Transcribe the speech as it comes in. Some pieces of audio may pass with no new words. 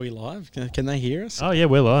we live? Can they hear us? Oh, yeah,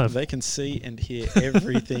 we're live. They can see and hear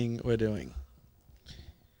everything we're doing.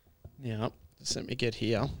 Now, just let me get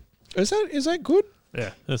here. Is that good? Yeah,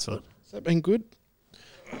 that's fine. Has that been good?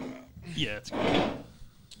 Yeah, it's good.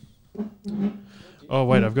 Oh,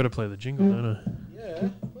 wait, I've got to play the jingle, don't I? Yeah.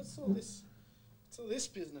 What's all this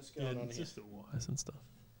business going on it's here? just the wires and stuff.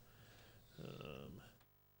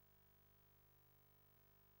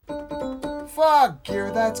 Fuck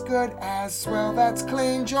you, that's good as swell, that's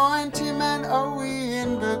clean. Join Tim and Owe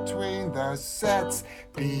in between the sets.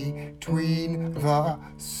 Between the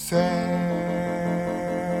sets.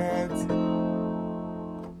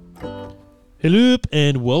 Hello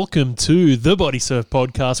and welcome to the Bodysurf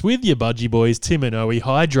podcast with your budgie boys Tim and Owe,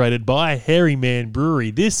 hydrated by Hairy Man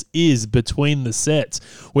Brewery. This is Between the Sets.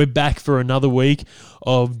 We're back for another week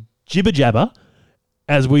of jibber jabber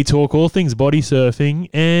as we talk all things body surfing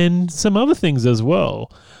and some other things as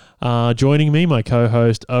well. Joining me, my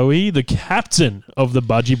co-host Owe, the captain of the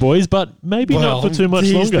budgie boys, but maybe not for too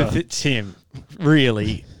much longer. Tim,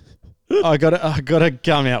 really, I gotta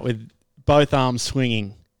come out with both arms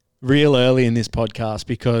swinging real early in this podcast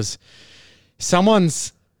because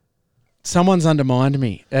someone's undermined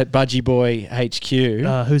me at Budgie Boy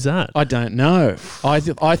HQ. Who's that? I don't know.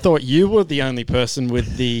 I thought you were the only person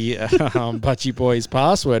with the Budgie Boys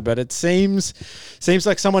password, but it seems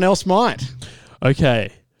like someone else might.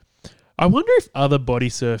 Okay. I wonder if other body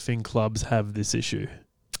surfing clubs have this issue.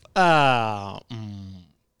 They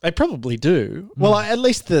probably do. Well, at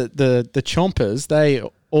least the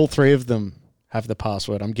Chompers, all three of them have the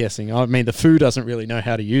password, I'm guessing. I mean, the Foo doesn't really know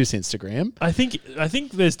how to use Instagram. I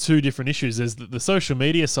think there's two different issues. There's the social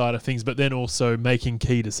media side of things, but then also making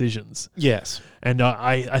key decisions. Yes. And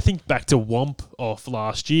I think back to Whomp off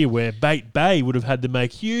last year where Bait Bay would have had to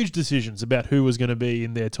make huge decisions about who was going to be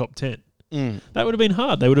in their top 10. That would have been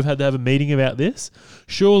hard. They would have had to have a meeting about this.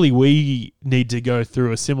 Surely we need to go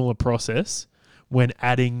through a similar process when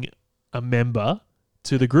adding a member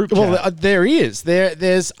to the group chat. Well, there is.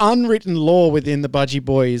 There's unwritten law within the Budgie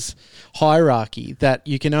Boys hierarchy that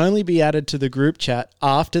you can only be added to the group chat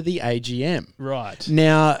after the AGM. Right.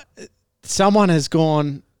 Now, someone has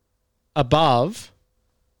gone above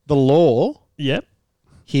the law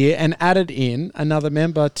here and added in another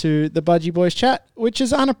member to the Budgie Boys chat, which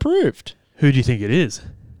is unapproved. Who do you think it is?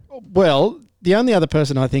 Well, the only other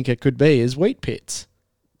person I think it could be is Wheat Pits.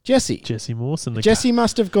 Jesse Mawson. Jesse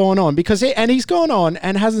must have gone on he's gone on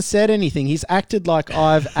and hasn't said anything. He's acted like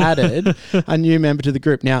I've added a new member to the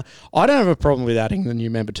group. Now, I don't have a problem with adding the new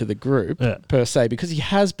member to the group per se because he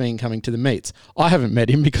has been coming to the meets. I haven't met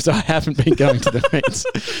him because I haven't been going to the meets.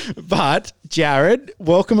 But Jared,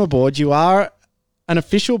 welcome aboard. You are an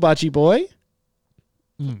official budgie boy.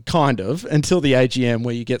 Kind of, until the AGM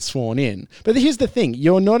where you get sworn in. But here's the thing.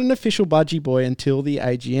 You're not an official budgie boy until the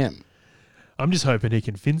AGM. I'm just hoping he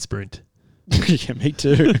can fin sprint. Yeah, me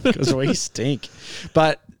too, because we stink.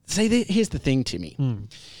 But see, here's the thing, Timmy.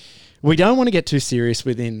 We don't want to get too serious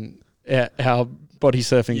within our body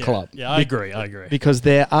surfing club. Yeah, I agree. Because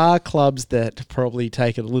there are clubs that probably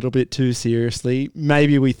take it a little bit too seriously.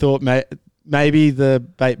 Maybe we thought maybe the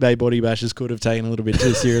Bait Bay Body Bashers could have taken a little bit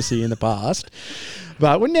too seriously in the past.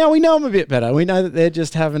 But now we know them a bit better. We know that they're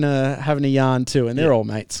just having a yarn too, and they're all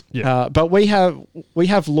mates. Yeah. But we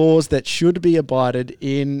have laws that should be abided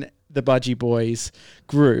in the Budgie Boys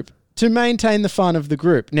group to maintain the fun of the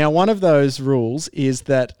group. Now, one of those rules is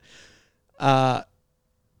that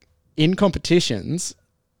in competitions,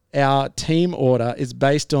 our team order is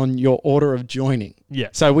based on your order of joining. Yeah.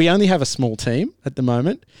 So we only have a small team at the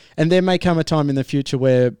moment, and there may come a time in the future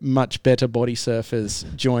where much better body surfers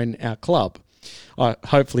join our club.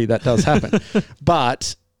 Hopefully that does happen.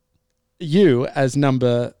 But you, as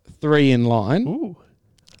number 3 in line,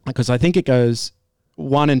 because I think it goes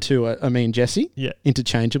 1 and 2, Jesse,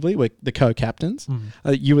 interchangeably. We're the co-captains.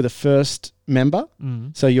 You were the first member,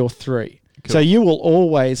 so you're 3. Cool. So you will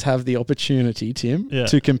always have the opportunity, Tim,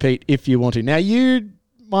 to compete if you want to. Now, you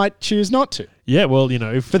might choose not to. Yeah, well,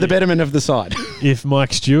 for the betterment of the side. If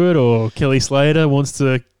Mike Stewart or Kelly Slater wants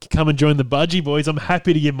to come and join the Budgie Boys, I'm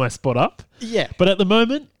happy to give my spot up. Yeah. But at the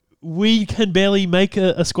moment, we can barely make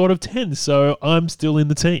a squad of 10, so I'm still in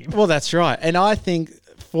the team. Well, that's right. And I think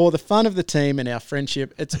for the fun of the team and our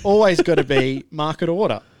friendship, it's always got to be market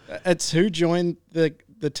order. It's who joined the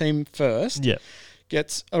team first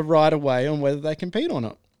gets a right away on whether they compete or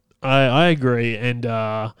not. I agree, and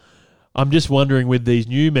I'm just wondering with these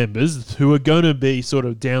new members who are going to be sort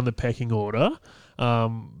of down the pecking order,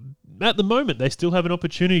 at the moment they still have an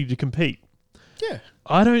opportunity to compete. Yeah.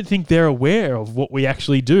 I don't think they're aware of what we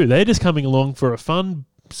actually do. They're just coming along for a fun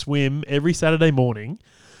swim every Saturday morning.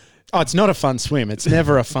 Oh, it's not a fun swim. It's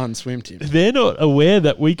never a fun swim, Tim. They're not aware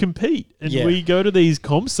that we compete, and Yeah. we go to these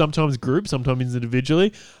comps, sometimes group, sometimes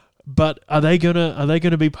individually. But are they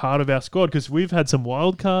gonna be part of our squad? Because we've had some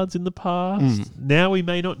wild cards in the past. Now we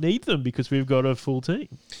may not need them because we've got a full team.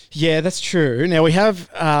 Yeah, that's true. Now we have.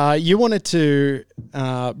 You wanted to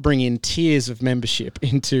bring in tiers of membership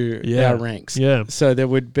into our ranks. Yeah. So there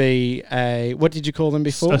would be a. What did you call them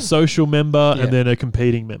before? A social member Yeah. and then a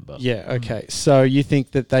competing member. Yeah. Okay. So you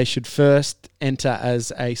think that they should first enter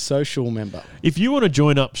as a social member? If you want to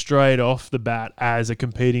join up straight off the bat as a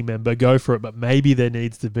competing member, go for it. But maybe there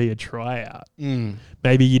needs to be a tryout.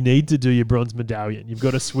 Maybe you need to do your bronze medallion. You've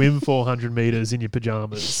got to swim 400 meters in your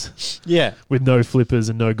pajamas. Yeah. With no flippers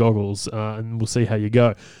and no goggles, and we'll see how you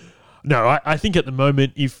go. No, I think at the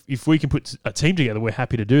moment, if we can put a team together, we're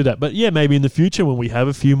happy to do that. But yeah, maybe in the future when we have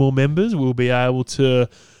a few more members, we'll be able to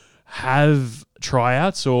have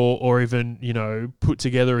tryouts or even, put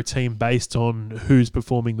together a team based on who's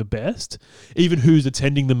performing the best, even who's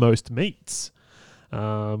attending the most meets.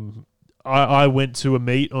 I went to a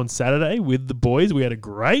meet on Saturday with the boys. We had a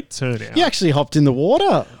great turnout. You actually hopped in the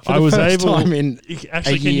water for the first time in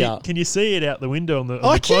a year. Can you see it out the window on the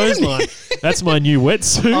I clothesline? That's my new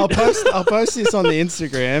wetsuit. I'll post this on the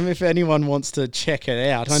Instagram if anyone wants to check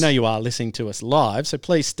it out. I know you are listening to us live, so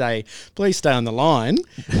please stay on the line.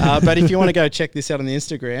 But if you want to go check this out on the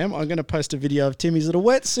Instagram, I'm going to post a video of Timmy's little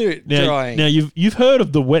wetsuit drying. Now you've heard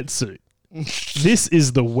of the wetsuit. This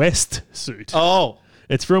is the West suit. Oh.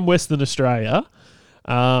 It's from Western Australia.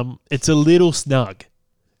 It's a little snug.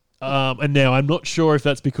 And now I'm not sure if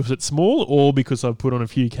that's because it's small or because I've put on a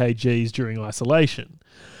few kgs during isolation.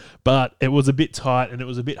 But it was a bit tight and it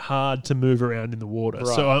was a bit hard to move around in the water. Right.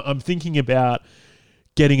 So I'm thinking about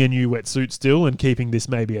getting a new wetsuit still and keeping this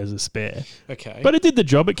maybe as a spare. Okay. But it did the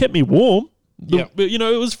job. It kept me warm. Yep. But,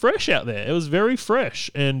 it was fresh out there. It was very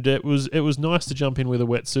fresh. And it was nice to jump in with a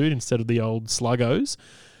wetsuit instead of the old sluggos.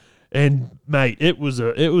 And mate, it was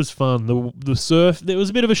fun. The surf, there was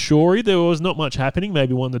a bit of a shory. There was not much happening,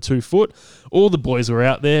 maybe 1 to 2 foot. All the boys were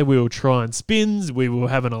out there. We were trying spins. We were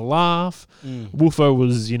having a laugh. Woofo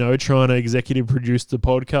was, trying to executive produce the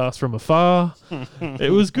podcast from afar.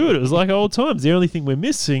 It was good. It was like old times. The only thing we're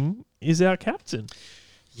missing is our captain.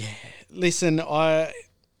 Yeah. Listen, I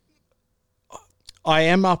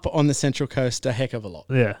am up on the Central Coast a heck of a lot.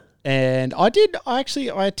 Yeah. And I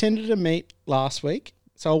attended a meet last week.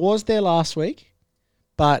 So I was there last week,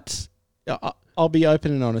 but I'll be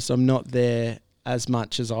open and honest, I'm not there as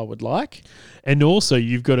much as I would like. And also,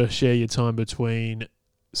 you've got to share your time between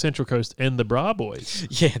Central Coast and the Bra Boys.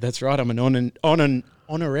 Yeah, that's right. I'm an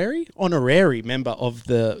honorary member of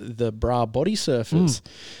the Bra Bodysurfers.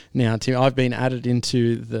 Now, Tim, I've been added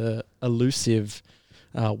into the elusive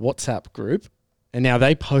WhatsApp group, and now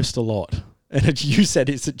they post a lot. And you said,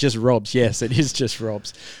 is it just Rob's? Yes, it is just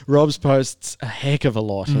Rob's. Rob's posts a heck of a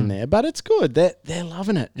lot in there, but it's good. They're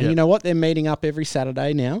loving it. And you know what? They're meeting up every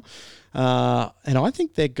Saturday now. And I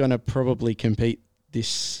think they're going to probably compete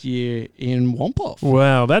this year in Whomp.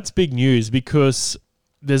 Wow, that's big news because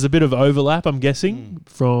there's a bit of overlap, I'm guessing,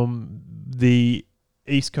 from the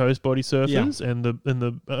East Coast body surfers and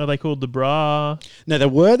the are they called the Bra? No, there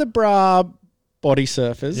were the Bra Body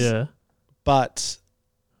Surfers. Yeah. But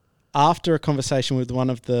after a conversation with one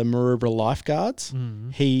of the Maroubra lifeguards,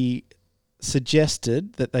 he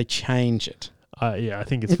suggested that they change it. I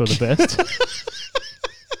think it's for the best.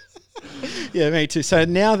 Yeah, me too. So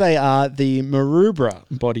now they are the Maroubra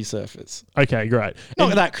Body Surfers. Okay, great.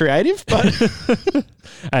 Not that creative, but...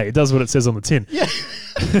 Hey, it does what it says on the tin. Yeah.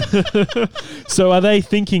 So are they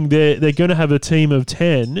thinking they're going to have a team of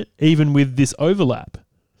 10 even with this overlap?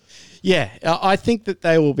 Yeah, I think that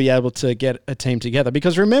they will be able to get a team together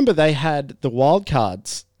because remember they had the wild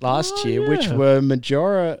cards last year, which were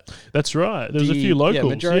majority. That's right. There was a few locals.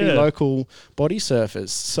 Majority local body surfers.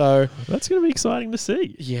 So that's going to be exciting to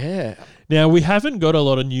see. Yeah. Now we haven't got a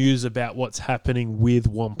lot of news about what's happening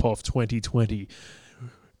with Whomp 2020.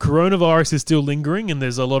 Coronavirus is still lingering and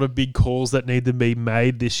there's a lot of big calls that need to be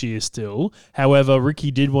made this year still. However, Ricky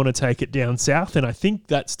did want to take it down south and I think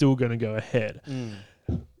that's still going to go ahead.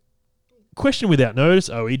 Question without notice,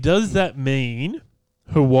 Owie, does that mean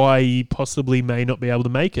Hawaii possibly may not be able to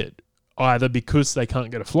make it? Either because they can't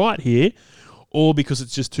get a flight here or because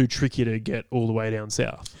it's just too tricky to get all the way down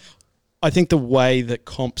south? I think the way that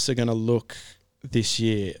comps are going to look this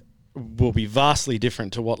year will be vastly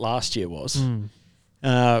different to what last year was.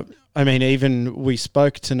 I mean, even we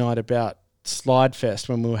spoke tonight about Slyde Fest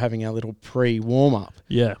when we were having our little pre-warm-up.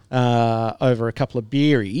 Yeah. Over a couple of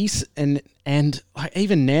beeries. And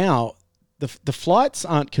even now... The flights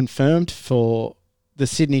aren't confirmed for the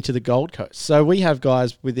Sydney to the Gold Coast. So we have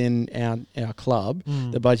guys within our club,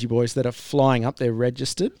 the Budgie Boys, that are flying up. They're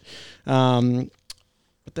registered.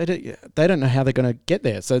 But they don't know how they're going to get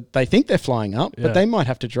there. So they think they're flying up, but they might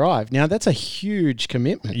have to drive. Now, that's a huge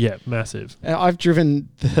commitment. Yeah, massive. I've driven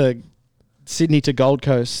the Sydney to Gold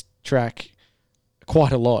Coast track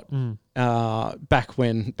quite a lot back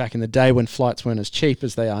in the day when flights weren't as cheap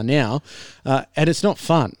as they are now. And it's not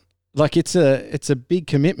fun. Like, it's a big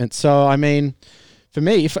commitment. So, I mean, for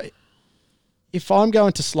me, if I'm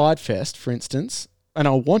going to Slyde Fest, for instance, and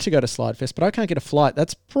I want to go to Slyde Fest, but I can't get a flight,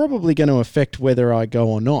 that's probably going to affect whether I go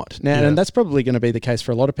or not. Now, and that's probably going to be the case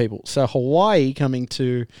for a lot of people. So Hawaii coming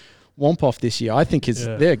to Whomp off this year, I think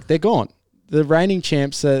they're gone. The reigning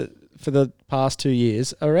champs for the past 2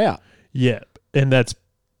 years are out. Yeah, and that's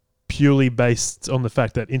purely based on the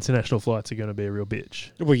fact that international flights are going to be a real bitch.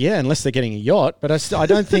 Well, yeah, unless they're getting a yacht. But I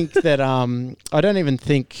don't think that I don't even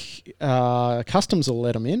think customs will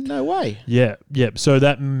let them in. No way. Yeah. So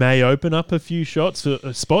that may open up a few spots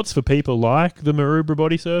for people like the Maroubra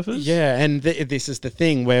body surfers. Yeah, and this is the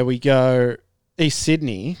thing where we go East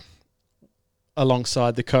Sydney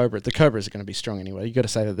alongside the Cobra. The Cobras are going to be strong anyway. You've got to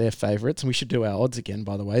say that they're favourites, and we should do our odds again,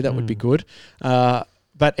 by the way. That would be good.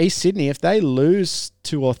 But East Sydney, if they lose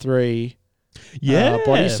 2 or 3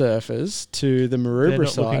 body surfers to the Maroubra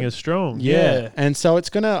side, looking as strong. Yeah. And so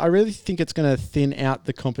I really think it's going to thin out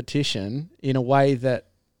the competition in a way that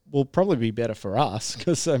will probably be better for us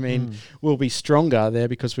because, I mean, we'll be stronger there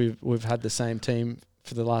because we've had the same team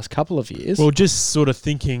for the last couple of years. Well, just sort of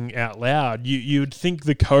thinking out loud, you'd think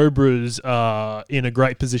the Cobras are in a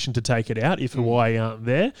great position to take it out if Hawaii aren't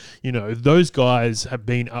there. You know, those guys have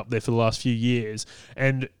been up there for the last few years,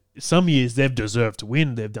 and some years they've deserved to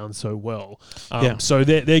win. They've done so well. So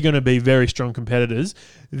they're going to be very strong competitors.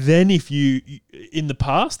 Then in the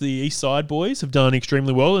past, the East Side boys have done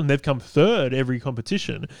extremely well, and they've come third every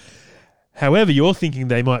competition. However, you're thinking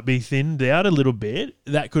they might be thinned out a little bit.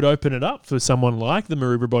 That could open it up for someone like the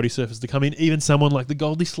Maroubra body surfers to come in, even someone like the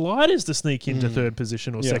Goldie Sliders to sneak into third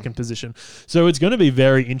position or second position. So it's going to be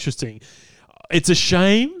very interesting. It's a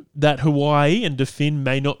shame that Hawaii and Defin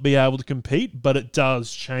may not be able to compete, but it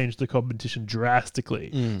does change the competition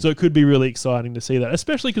drastically. So it could be really exciting to see that,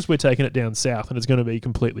 especially because we're taking it down south and it's going to be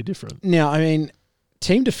completely different. Now, I mean,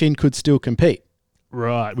 Team Defin could still compete.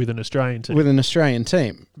 Right, with an Australian team. With an Australian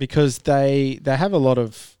team, because they have a lot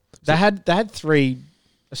of... They had 3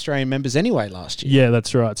 Australian members anyway last year. Yeah,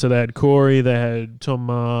 that's right. So they had Corey, they had Tom,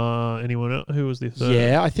 anyone else? Who was the third?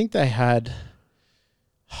 Yeah, I think they had...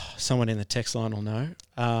 Someone in the text line will know.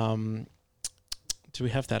 Do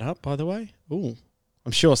we have that up, by the way? Ooh,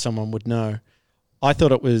 I'm sure someone would know. I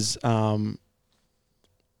thought it was the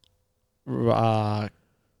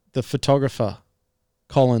photographer,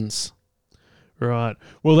 Collins. Right.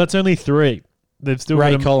 Well, that's only 3. They've still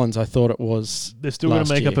Ray Collins, I thought it was. They've still got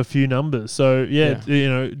to make up a few numbers. So,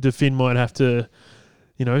 Defin might have to,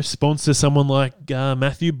 sponsor someone like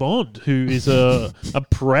Matthew Bond, who is a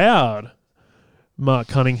proud Mark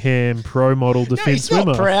Cunningham pro model Defin swimmer. He's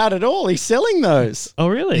not proud at all. He's selling those. Oh,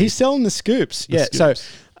 really? He's selling the scoops. So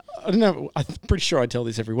I don't know. I'm pretty sure I tell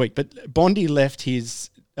this every week, but Bondy left his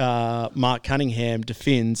Mark Cunningham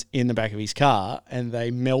Defins in the back of his car, and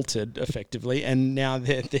they melted effectively, and now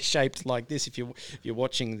they're shaped like this. If you're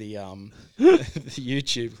watching the the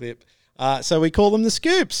YouTube clip, so we call them the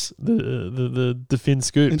scoops, the Defin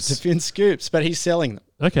scoops, Defin scoops. But he's selling them.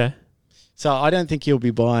 Okay, so I don't think he'll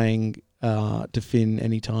be buying Defin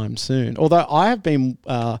anytime soon. Although I have been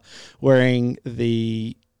wearing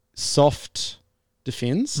the soft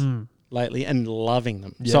Defins lately and loving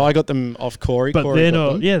them. Yeah. So I got them off Corey. But Corey they're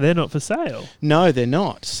not. Yeah, they're not for sale. No, they're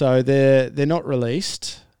not. So they're not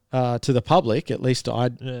released to the public. At least I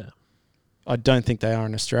don't think they are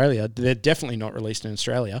in Australia. They're definitely not released in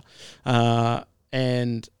Australia.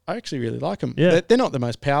 And I actually really like them. Yeah. They're not the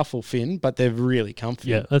most powerful fin, but they're really comfy.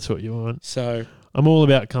 Yeah, that's what you want. So I'm all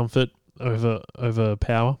about comfort over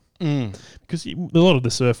power. Because a lot of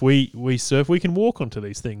the surf we surf, we can walk onto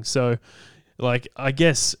these things. So, like, I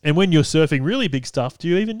guess, and when you're surfing really big stuff, do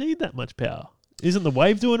you even need that much power? Isn't the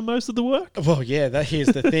wave doing most of the work? Well, yeah, here's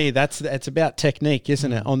the thing. It's about technique,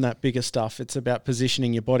 isn't it, on that bigger stuff? It's about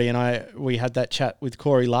positioning your body. And we had that chat with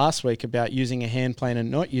Corey last week about using a hand plane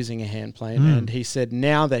and not using a hand plane. And he said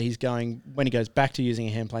now that when he goes back to using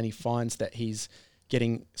a hand plane, he finds that he's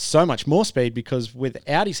getting so much more speed because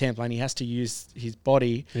without his hand plane, he has to use his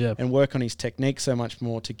body and work on his technique so much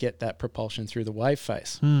more to get that propulsion through the wave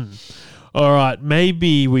face. All right,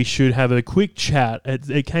 maybe we should have a quick chat.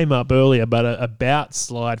 It came up earlier, but about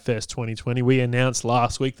Slyde Fest 2020. We announced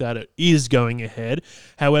last week that it is going ahead.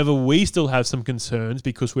 However, we still have some concerns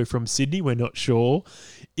because we're from Sydney. We're not sure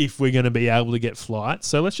if we're going to be able to get flights.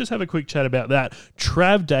 So let's just have a quick chat about that.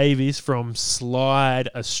 Trav Davies from Slyde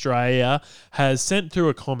Australia has sent through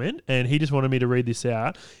a comment, and he just wanted me to read this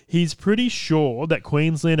out. He's pretty sure that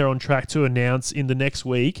Queensland are on track to announce in the next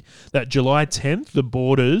week that July 10th, the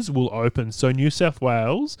borders will open. So New South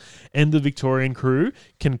Wales and the Victorian crew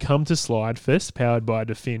can come to Slyde Fest, powered by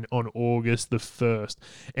Defin, on August the 1st.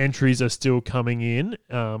 Entries are still coming in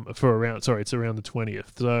it's around the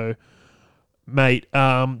 20th. So, mate,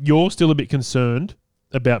 you're still a bit concerned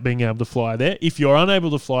about being able to fly there. If you're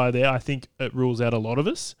unable to fly there, I think it rules out a lot of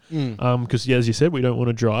us. Because, as you said, we don't want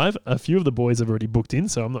to drive. A few of the boys have already booked in,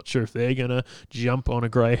 so I'm not sure if they're going to jump on a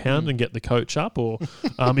Greyhound and get the coach up, or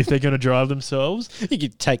if they're going to drive themselves. You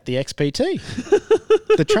could take the XPT.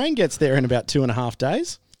 The train gets there in about 2.5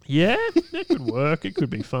 days. Yeah, that could work. It could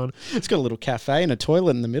be fun. It's got a little cafe and a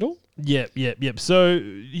toilet in the middle. Yep. So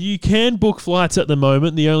you can book flights at the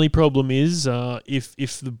moment. The only problem is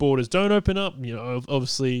if the borders don't open up,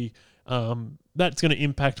 obviously that's going to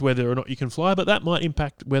impact whether or not you can fly, but that might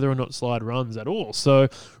impact whether or not Slyde runs at all. So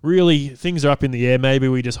really, things are up in the air. Maybe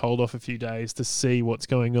we just hold off a few days to see what's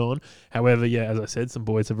going on. However, as I said, some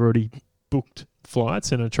boys have already booked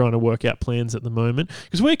flights and are trying to work out plans at the moment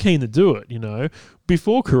because we're keen to do it.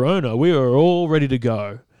 Before Corona, we were all ready to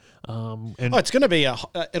go. It's going to be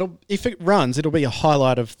if it runs, it'll be a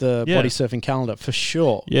highlight of the body surfing calendar for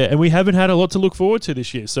sure. Yeah, and we haven't had a lot to look forward to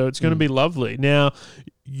this year, so it's going to be lovely. Now,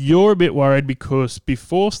 you're a bit worried because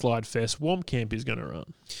before Slyde Fest, Whomp Camp is going to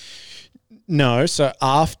run. No, so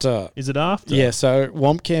after. Is it after? Yeah, so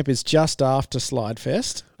Whomp Camp is just after Slyde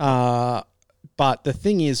Fest. But the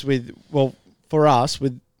thing is for us,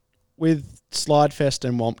 with Slyde Fest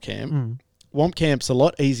and Whomp Camp, Whomp Camp's a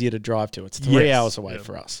lot easier to drive to. It's 3 hours away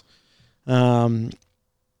for us. You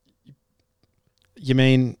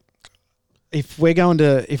mean if we're going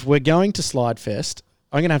to Slyde Fest,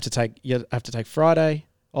 I'm going to have to take Friday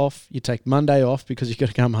off. You take Monday off because you've got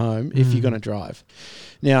to come home if you're going to drive.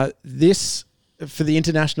 Now, this for the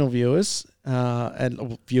international viewers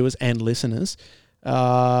and listeners,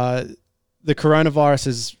 the coronavirus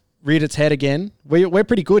has reared its head again. We're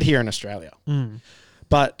pretty good here in Australia,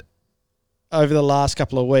 but over the last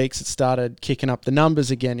couple of weeks, it started kicking up the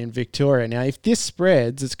numbers again in Victoria. Now, if this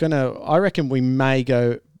spreads, I reckon we may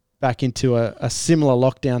go back into a similar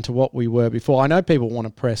lockdown to what we were before. I know people want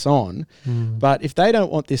to press on, but if they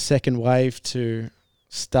don't want this second wave to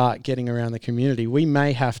start getting around the community, we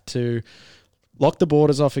may have to lock the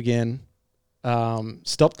borders off again,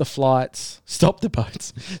 stop the flights, stop the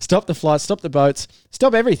boats, stop the flights, stop the boats,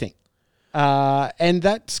 stop everything. And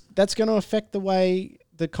that's going to affect the way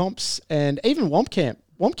the comps and even Whomp Camp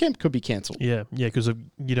could be cancelled. Yeah, because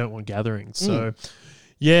you don't want gatherings. So,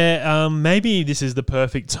 maybe this is the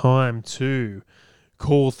perfect time to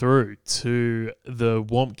call through to the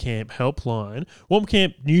Whomp Camp helpline. Whomp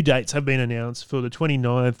Camp new dates have been announced for the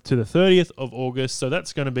 29th to the 30th of August, so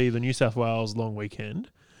that's going to be the New South Wales long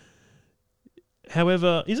weekend.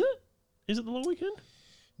 However, is it the long weekend?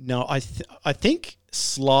 No, I think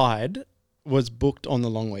Slyde was booked on the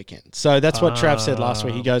long weekend. So that's what Trav said last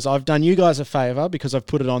week. He goes, I've done you guys a favour because I've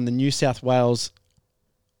put it on the New South Wales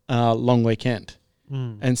long weekend.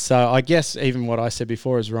 And so I guess even what I said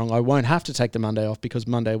before is wrong. I won't have to take the Monday off because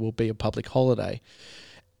Monday will be a public holiday.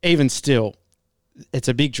 Even still, it's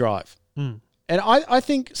a big drive. And I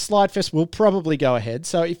think Slyde Fest will probably go ahead.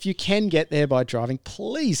 So if you can get there by driving,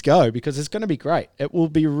 please go because it's going to be great. It will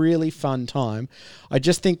be a really fun time. I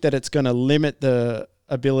just think that it's going to limit the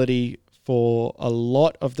ability for a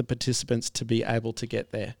lot of the participants to be able to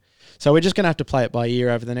get there. So we're just going to have to play it by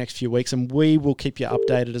ear over the next few weeks, and we will keep you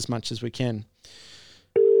updated as much as we can.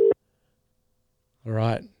 All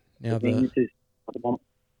right. Now This is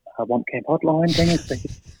Whomp Camp hotline.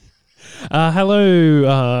 Hello,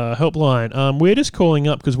 helpline. We're just calling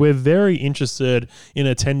up because we're very interested in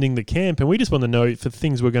attending the camp, and we just want to know if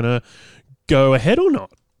things were going to go ahead or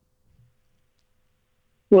not.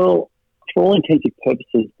 Well, for all intents and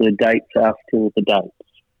purposes, the dates are still the dates.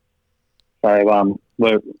 So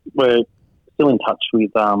we're still in touch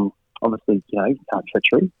with obviously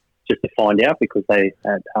Treachery just to find out because there's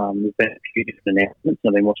been a few different announcements.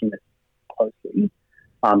 I've been watching this closely,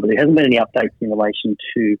 but there hasn't been any updates in relation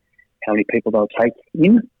to how many people they'll take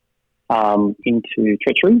in into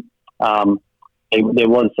Treachery. There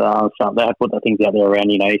was some they have put the things out there around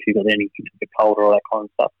if you've got anything to the cold or all that kind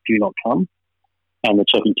of stuff, do not come. And they're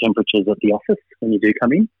checking temperatures at the office when you do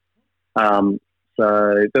come in.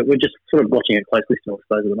 So, but we're just sort of watching it closely still, I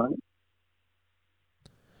suppose, at the moment.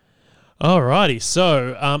 Alrighty,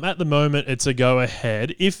 so at the moment it's a go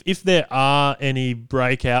ahead. If there are any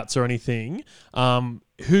breakouts or anything,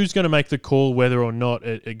 who's going to make the call whether or not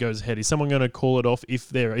it goes ahead? Is someone going to call it off if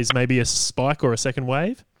there is maybe a spike or a second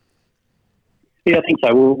wave? Yeah, I think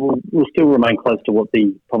so. We'll still remain close to what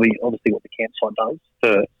the campsite does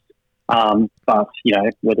first. But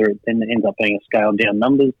whether it then ends up being a scaled down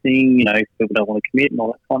numbers thing, people don't want to commit and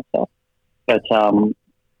all that kind of stuff.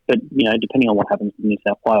 But depending on what happens in New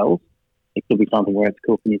South Wales, it could be something where it's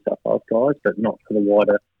cool for New South Wales guys, but not for the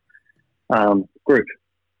wider group.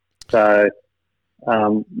 So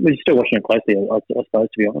we're still watching it closely, I suppose,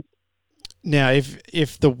 to be honest. Now,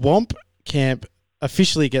 if the Whomp camp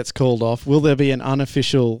officially gets called off, will there be an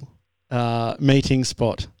unofficial meeting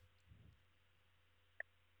spot?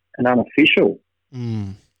 An unofficial?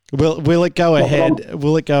 Mm. Will it go ahead?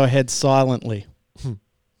 Will it go ahead silently?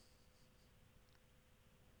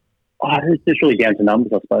 It's just really down to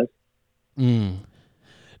numbers, I suppose. Mm.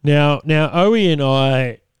 Now, Owie and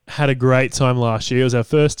I had a great time last year. It was our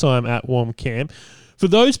first time at Whomp Camp. For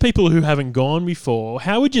those people who haven't gone before,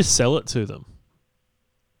 how would you sell it to them?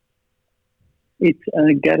 It's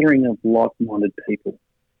a gathering of like-minded people.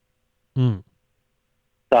 Mm.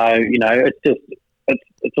 So,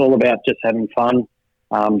 it's all about just having fun,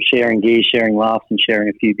 sharing gear, sharing laughs, and sharing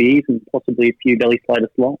a few beers and possibly a few belly slater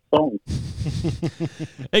songs.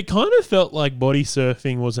 It kind of felt like body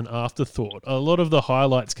surfing was an afterthought. A lot of the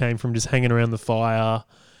highlights came from just hanging around the fire,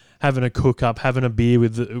 having a cook-up, having a beer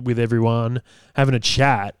with everyone, having a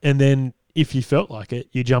chat, and then if you felt like it,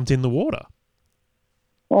 you jumped in the water.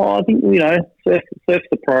 Oh, I think, surf's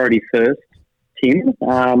the priority first, Tim.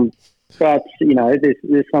 But,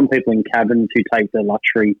 there's some people in cabins who take the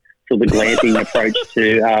luxury, sort of the glamping approach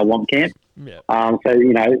to Whomp Camp. Yeah. So,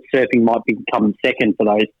 surfing might become second for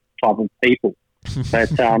those type of people. But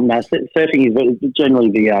surfing is generally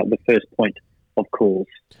the first point of calls.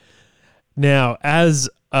 Now, as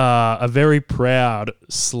a very proud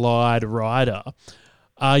Slyde rider,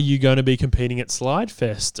 are you going to be competing at Slyde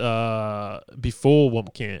Fest before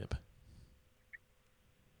Whomp Camp?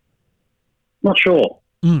 Not sure.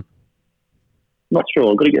 Mm. Not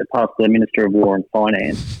sure. I've got to get past the Minister of War and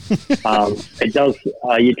Finance. It does.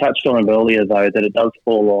 You touched on it earlier, though, that it does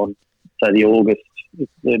fall on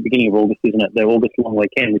the beginning of August, isn't it? The August long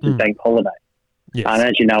weekend, which is bank holiday. Yes. And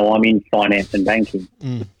as you know, I'm in finance and banking,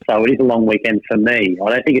 so it is a long weekend for me. I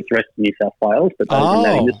don't think it's the rest of New South Wales, but those in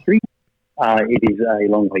that industry, it is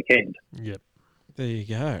a long weekend. Yep. There you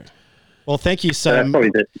go. Well, thank you So that's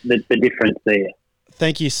probably the difference there.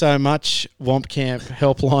 Thank you so much, Whomp Camp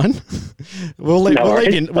Helpline. we'll leave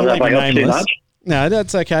you nameless. No,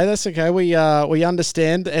 that's okay. That's okay. We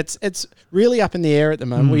understand. It's really up in the air at the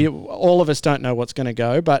moment. All of us don't know what's going to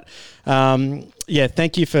go, but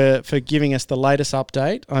thank you for giving us the latest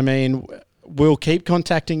update. I mean, we'll keep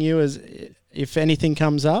contacting you if anything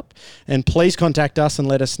comes up, and please contact us and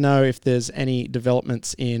let us know if there's any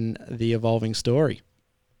developments in the evolving story.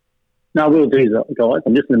 No, we'll do that, guys.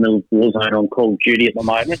 I'm just in the middle of war zone on Call of Duty at the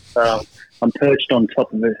moment. I'm perched on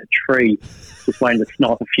top of a tree, just waiting to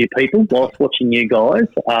snipe a few people whilst watching you guys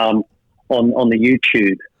on the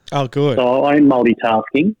YouTube. Oh, good. So I'm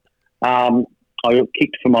multitasking. I got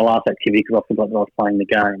kicked from my last activity because I forgot that I was playing the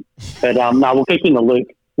game. But no, we'll keep you in the loop.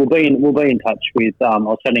 We'll be in touch with. I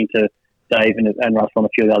was chatting to Dave and Russ and a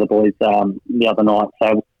few of the other boys the other night.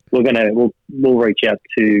 So we'll reach out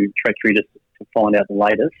to Treachery just to find out the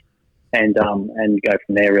latest. And go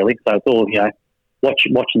from there, really. So it's all, watch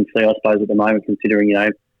and see, I suppose, at the moment, considering,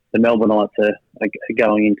 the Melbourneites are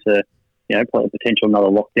going into, potential another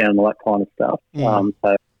lockdown and all that kind of stuff.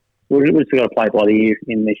 So we've just got to play it by the ear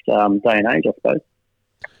in this day and age, I suppose.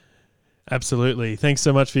 Absolutely. Thanks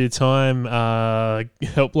so much for your time,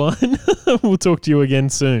 Helpline. We'll talk to you again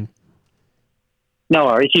soon. No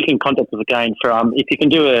worries. You can contact us again for if you can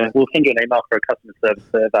we'll send you an email for a customer service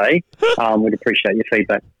survey. We'd appreciate your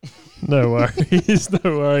feedback. No worries.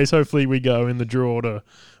 No worries. Hopefully we go in the draw to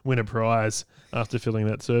win a prize after filling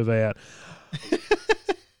that survey out.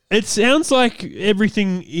 It sounds like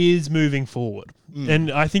everything is moving forward. And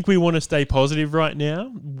I think we want to stay positive right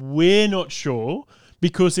now. We're not sure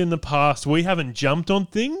because in the past we haven't jumped on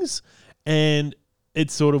things and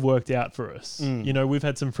it's sort of worked out for us. We've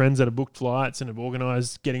had some friends that have booked flights and have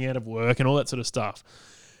organised getting out of work and all that sort of stuff.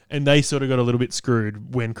 and they sort of got a little bit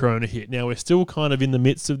screwed when Corona hit. Now, we're still kind of in the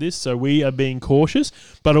midst of this, so we are being cautious,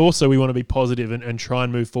 but also we want to be positive and try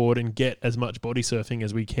and move forward and get as much body surfing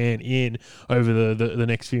as we can in over the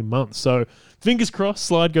next few months. So fingers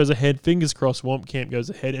crossed, Slyde goes ahead. Fingers crossed, Whomp Camp goes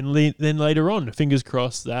ahead. And then later on, fingers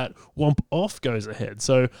crossed that Whomp Off goes ahead.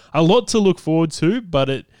 So a lot to look forward to, but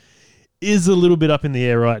it is a little bit up in the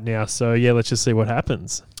air right now. So, yeah, let's just see what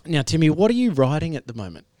happens. Now, Timmy, what are you riding at the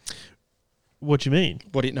moment? What do you mean?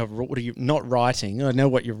 What are you not writing? I know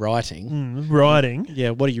what you're writing. Riding.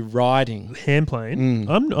 Yeah, what are you riding? Hand plane.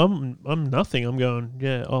 I'm nothing. I'm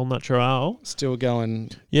going, all natural. Still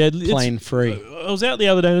going plane free. I was out the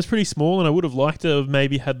other day and it was pretty small and I would have liked to have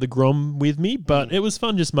maybe had the Grom with me, but it was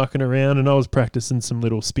fun just mucking around and I was practicing some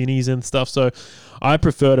little spinnies and stuff. So I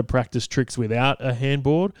prefer to practice tricks without a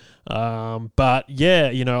handboard. But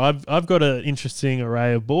yeah, I've got an interesting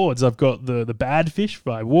array of boards. I've got the Bad Fish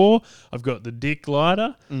by War. I've got the Dick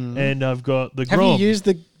Glider, and I've got the Grom. Have you used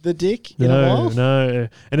the Dick in a while? No.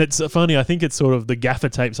 And it's funny. I think it's sort of the gaffer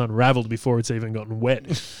tape's unraveled before it's even gotten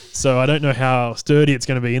wet. So I don't know how sturdy it's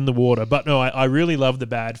going to be in the water. But no, I really love the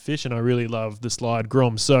Bad Fish and I really love the Slyde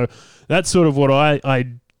Grom. So that's sort of what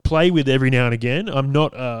I play with every now and again. I'm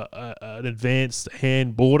not an advanced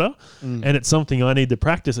hand boarder, and it's something I need to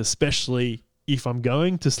practice, especially if I'm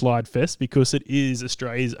going to Slyde Fest, because it is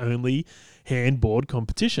Australia's only handboard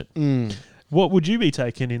competition. What would you be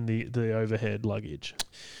taking in the overhead luggage?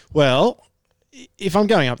 Well, if I'm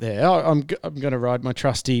going up there, I'm going to ride my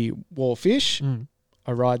trusty Warfish.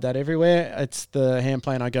 I ride that everywhere. It's the hand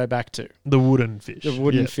plane I go back to. The wooden fish. The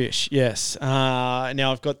wooden fish, yes.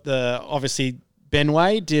 Now I've got obviously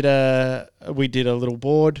Benway we did a little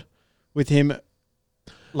board with him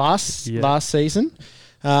last season,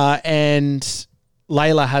 and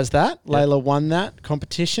Layla has that. Yep. Layla won that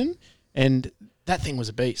competition, and that thing was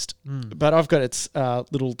a beast. But I've got its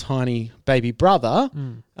little tiny baby brother,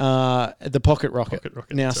 the Pocket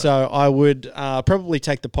Rocket. Now, so I would probably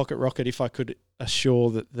take the Pocket Rocket if I could assure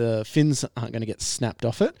that the fins aren't going to get snapped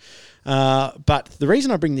off it. But the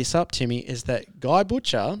reason I bring this up, Timmy, is that Guy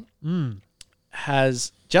Butcher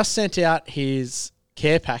has just sent out his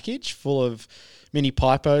care package full of mini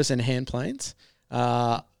Pipos and hand planes.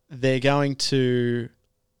 They're going to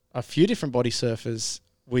a few different body surfers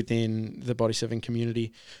within the body surfing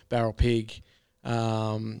community. Barrel Pig.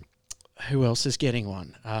 Who else is getting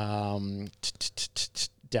one?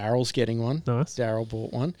 Daryl's getting one. Nice. Daryl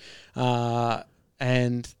bought one.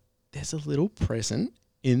 And there's a little present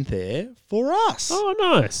in there for us. Oh,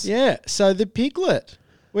 nice. Yeah. So the piglet.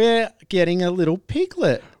 We're getting a little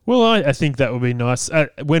piglet. Well, I think that would be nice.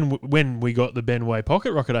 When we got the Benway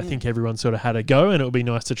Pocket Rocket, I think everyone sort of had a go, and it would be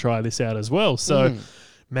nice to try this out as well. So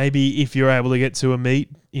maybe if you're able to get to a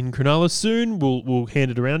meet in Cronulla soon, we'll hand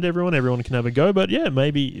it around to everyone. Everyone can have a go. But yeah,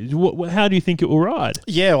 maybe. How do you think it will ride?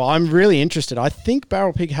 Yeah, well, I'm really interested. I think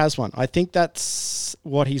Barrel Pig has one. I think that's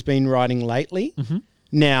what he's been riding lately.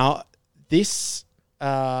 Now, this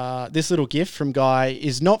little gift from Guy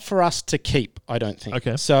is not for us to keep, I don't think.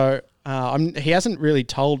 Okay. So he hasn't really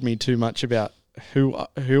told me too much about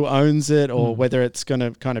who owns it or whether it's going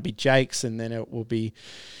to kind of be Jake's and then it will be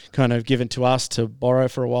kind of given to us to borrow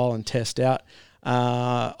for a while and test out.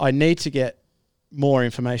 I need to get more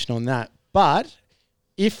information on that. But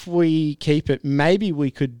if we keep it, maybe we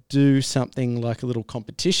could do something like a little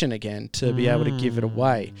competition again to be able to give it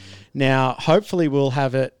away. Now, hopefully we'll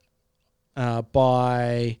have it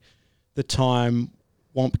by the time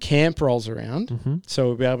Whomp Camp rolls around. So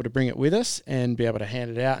we'll be able to bring it with us and be able to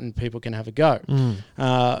hand it out and people can have a go.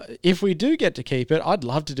 If we do get to keep it, I'd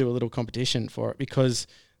love to do a little competition for it because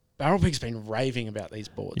Barrel Pig's been raving about these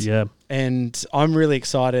boards. Yeah. And I'm really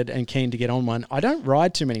excited and keen to get on one. I don't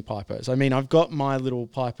ride too many Pipos. I mean, I've got my little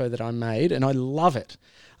Pipo that I made and I love it.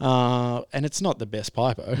 And it's not the best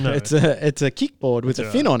Pipo. No. It's a kickboard with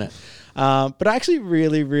a fin on it. But I actually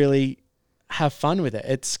really, really have fun with it.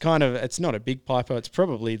 It's not a big Pipo. It's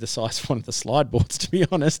probably the size of one of the Slyde boards, to be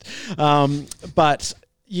honest. But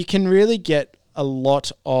you can really get a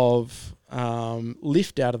lot of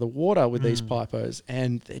lift out of the water with these Pipos,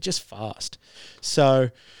 and they're just fast. So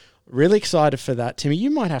really excited for that, Timmy. You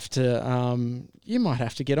might have to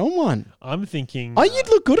get on one. I'm thinking. Oh, you'd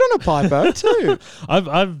look good on a Pipo too.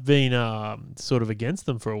 I've been sort of against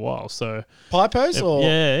them for a while. So Pipos, or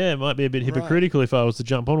it might be a bit hypocritical if I was to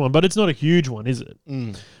jump on one, but it's not a huge one, is it?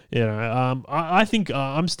 I think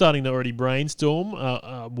I'm starting to already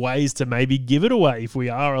brainstorm ways to maybe give it away if we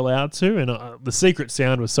are allowed to. And the Secret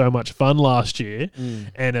Sound was so much fun last year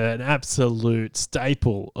and an absolute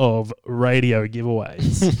staple of radio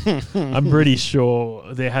giveaways. I'm pretty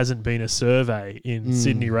sure there hasn't been a survey in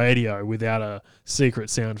Sydney radio without a secret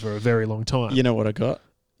sound for a very long time. You know what I got?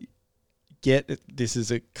 This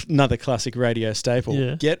is another classic radio staple.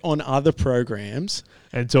 Yeah. Get on other programs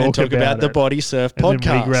and talk about the it. Bodysurf And podcast.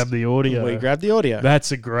 then we grab the audio.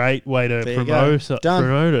 That's a great way to There you promote go.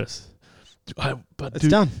 Done. us. It's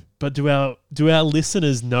done. But do our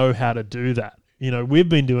listeners know how to do that? You know, we've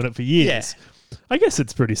been doing it for years. Yeah. I guess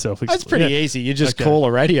it's pretty self-explanatory. It's pretty easy. You just call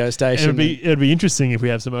a radio station. It'd be interesting if we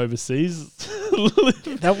have some overseas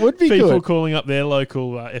that would be people good. calling up their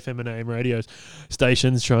local FM and AM radio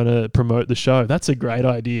stations trying to promote the show. That's a great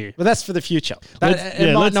idea. But that's for the future.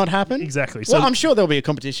 It might not happen. Exactly. Well, I'm sure there'll be a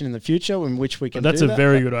competition in the future in which we can That's do a that.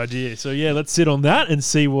 very good idea. So, yeah, let's sit on that and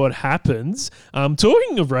see what happens.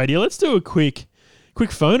 Talking of radio, let's do a quick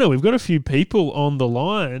phono. We've got a few people on the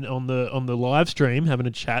line on the live stream having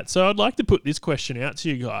a chat. So I'd like to put this question out to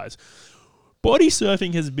you guys. Body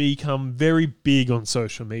surfing has become very big on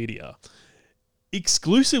social media,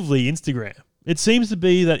 exclusively Instagram. It seems to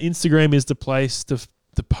be that Instagram is the place to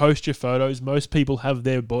post your photos. Most people have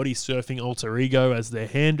their body surfing alter ego as their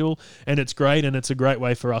handle, and it's great, and it's a great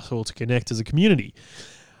way for us all to connect as a community.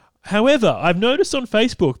 However, I've noticed on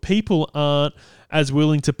Facebook, people aren't as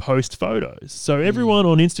willing to post photos. So everyone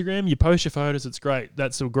on Instagram, you post your photos, it's great.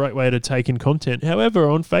 That's a great way to take in content. However,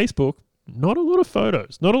 on Facebook, not a lot of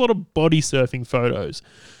photos, not a lot of body surfing photos.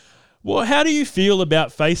 Well, how do you feel about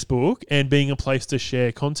Facebook and being a place to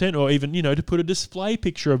share content or even, to put a display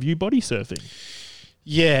picture of you body surfing?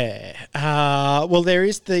 Yeah. Well, there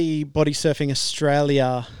is the Body Surfing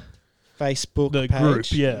Australia Facebook page.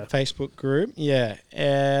 Group, yeah. Facebook group, yeah.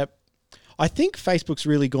 I think Facebook's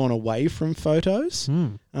really gone away from photos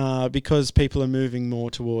because people are moving more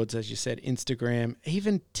towards, as you said, Instagram,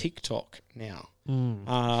 even TikTok now.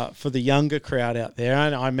 For the younger crowd out there.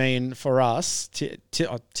 And I mean, for us,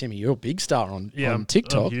 Timmy, you're a big star on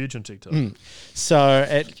TikTok. I'm huge on TikTok.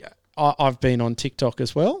 So I've been on TikTok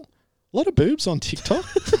as well. A lot of boobs on TikTok.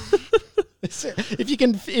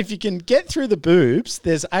 If you can get through the boobs,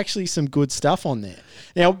 there's actually some good stuff on there.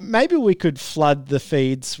 Now, maybe we could flood the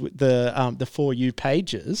feeds with the For You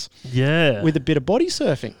pages with a bit of body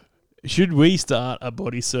surfing. Should we start a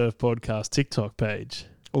Body Surf podcast TikTok page?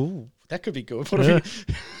 Oh, that could be good.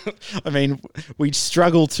 I mean, we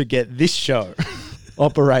struggle to get this show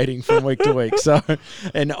operating from week to week. So,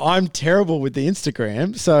 and I'm terrible with the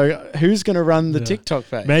Instagram. So, who's going to run the TikTok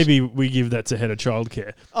page? Maybe we give that to head of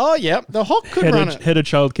childcare. Oh, yeah, the Hawk could run it. Head of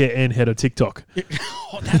childcare and head of TikTok.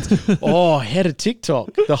 Head of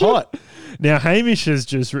TikTok, the hot. Now, Hamish has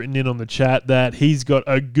just written in on the chat that he's got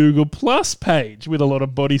a Google Plus page with a lot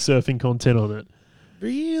of body surfing content on it.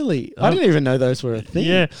 Really? I didn't even know those were a thing.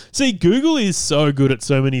 Yeah. See, Google is so good at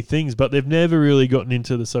so many things, but they've never really gotten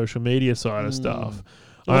into the social media side of stuff.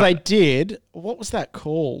 Well, they did. What was that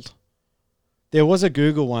called? There was a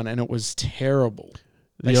Google one, and it was terrible.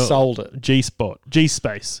 They sold it.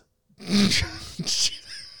 G-Space.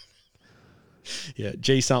 Yeah,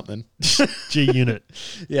 G something. G-Unit.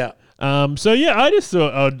 Yeah. So, yeah, I just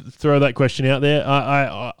thought I'd throw that question out there.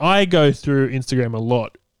 I go through Instagram a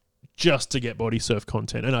lot just to get body surf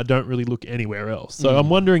content, and I don't really look anywhere else. So I'm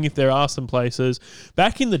wondering if there are some places.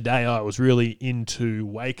 Back in the day, I was really into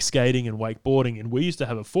wake skating and wakeboarding, and we used to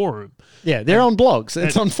have a forum. Yeah, they're on blogs.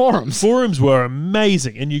 It's on forums. Forums were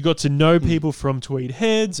amazing, and you got to know people from Tweed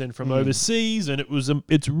Heads and from overseas, and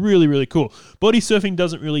it's really, really cool. Body surfing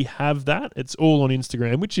doesn't really have that. It's all on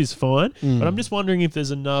Instagram, which is fine, but I'm just wondering if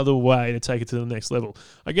there's another way to take it to the next level.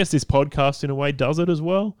 I guess this podcast, in a way, does it as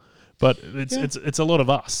well. But it's a lot of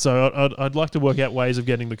us, so I'd like to work out ways of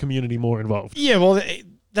getting the community more involved. Yeah, well,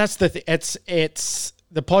 that's the thing. It's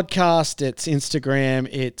the podcast, it's Instagram,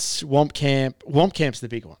 it's Whomp Camp. Whomp Camp's the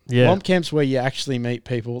big one. Yeah. Whomp Camp's where you actually meet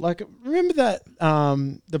people. Like, remember that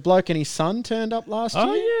the bloke and his son turned up last year?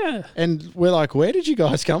 Oh, yeah. And we're like, where did you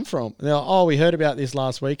guys come from? And they're like, we heard about this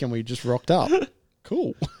last week and we just rocked up.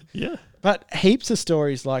 Cool. Yeah. But heaps of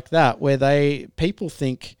stories like that where people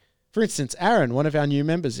think, for instance, Aaron, one of our new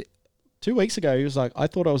members, 2 weeks ago, he was like, I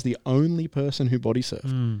thought I was the only person who body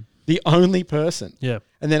surfed. The only person. Yeah.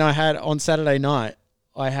 And then on Saturday night,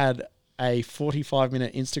 I had a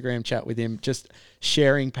 45-minute Instagram chat with him, just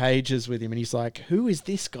sharing pages with him. And he's like, who is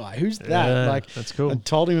this guy? Who's that? Yeah, that's cool. I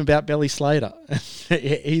told him about Belly Slater.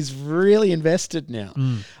 He's really invested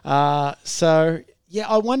now. So, yeah,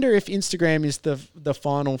 I wonder if Instagram is the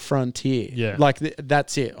final frontier. Yeah. Like,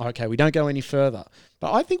 that's it. Okay, we don't go any further.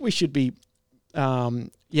 But I think we should be...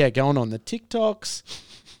 going on the TikToks,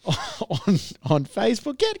 on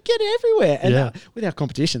Facebook, get everywhere. And with our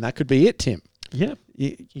competition, that could be it, Tim. Yeah.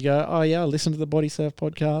 You go, I listen to the Bodysurf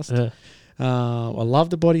podcast. I love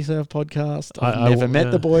the Bodysurf podcast. I've never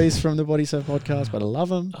met the boys from the Bodysurf podcast, but I love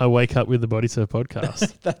them. I wake up with the Bodysurf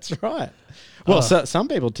podcast. That's right. Well, so some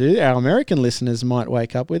people do. Our American listeners might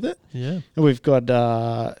wake up with it. Yeah. And we've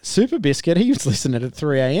got Super Biscuit. He was listening at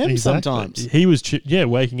 3 a.m. sometimes. He was,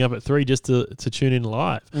 waking up at 3 just to tune in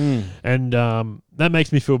live. And that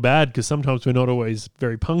makes me feel bad because sometimes we're not always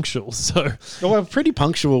very punctual. So we're pretty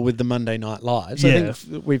punctual with the Monday Night Lives. I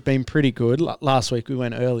think we've been pretty good. Last week we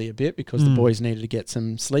went early a bit because the boys needed to get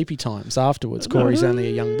some sleepy times afterwards. Corey's only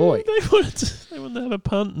a young boy. They wanted to have a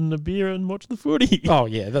punt and a beer and watch the footy. Oh,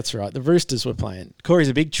 yeah, that's right. The Roosters were playing. Corey's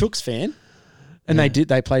a big Chooks fan. And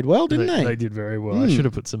they played well, didn't they? They did very well. I should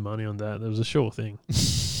have put some money on that. That was a sure thing.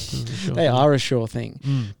 They are a sure thing.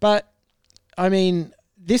 But, I mean,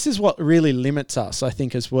 this is what really limits us, I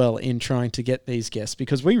think, as well, in trying to get these guests,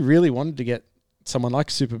 because we really wanted to get someone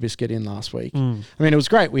like Super Biscuit in last week. I mean, it was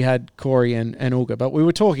great. We had Corey and Ulga, but we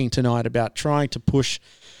were talking tonight about trying to push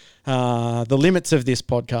the limits of this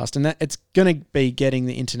podcast, and that it's going to be getting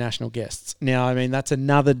the international guests. Now, I mean, that's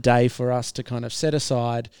another day for us to kind of set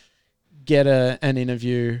aside, get an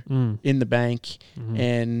interview in the bank,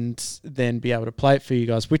 and then be able to play it for you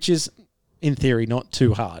guys, which is, in theory, not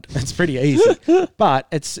too hard. It's pretty easy. But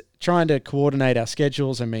it's trying to coordinate our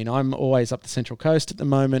schedules. I mean, I'm always up the Central Coast at the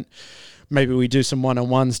moment. Maybe we do some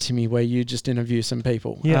one-on-ones, Timmy, where you just interview some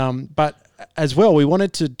people. Yeah. But as well, we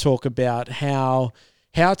wanted to talk about how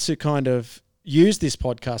to kind of use this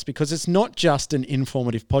podcast, because it's not just an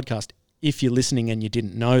informative podcast. If you're listening and you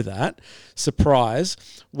didn't know that, surprise,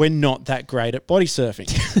 we're not that great at body surfing.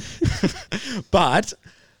 But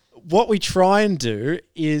what we try and do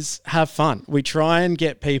is have fun. We try and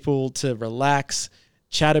get people to relax,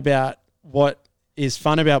 chat about what is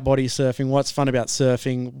fun about body surfing, what's fun about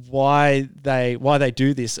surfing, why they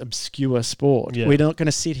do this obscure sport. Yeah. We're not going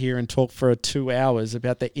to sit here and talk for 2 hours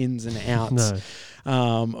about the ins and outs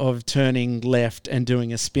of turning left and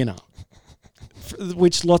doing a spinner,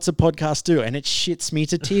 which lots of podcasts do, and it shits me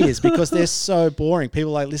to tears because they're so boring.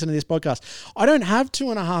 People like, listen to this podcast. I don't have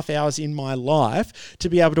 2.5 hours in my life to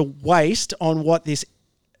be able to waste on what this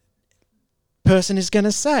person is going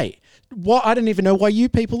to say. I don't even know why you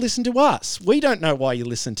people listen to us. We don't know why you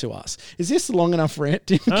listen to us. Is this a long enough rant?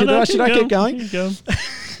 Should I keep going? We've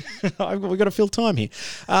got to fill time here.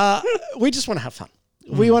 We just want to have fun.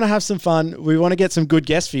 We want to have some fun. We want to get some good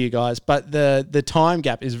guests for you guys, but the time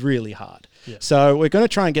gap is really hard. Yeah. So we're going to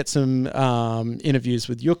try and get some interviews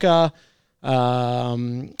with Yuka.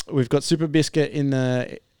 We've got Super Biscuit in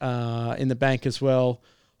the bank as well,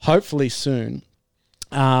 hopefully soon.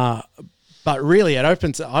 But really, it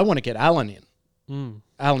opens. I want to get Alan in.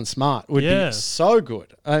 Alan Smart would be so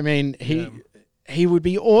good. I mean, he would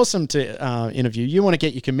be awesome to interview. You want to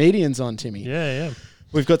get your comedians on, Timmy? Yeah.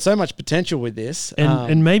 We've got so much potential with this.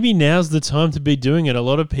 And maybe now's the time to be doing it. A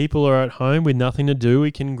lot of people are at home with nothing to do.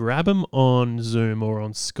 We can grab them on Zoom or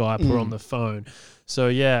on Skype or on the phone. So,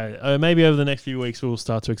 maybe over the next few weeks we'll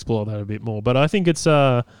start to explore that a bit more. But I think it's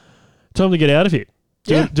time to get out of here.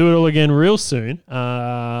 Do it all again real soon.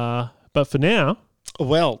 But for now...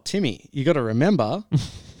 Well, Timmy, you got to remember,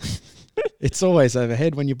 it's always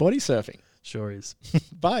overhead when you're body surfing. Sure is.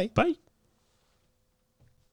 Bye. Bye.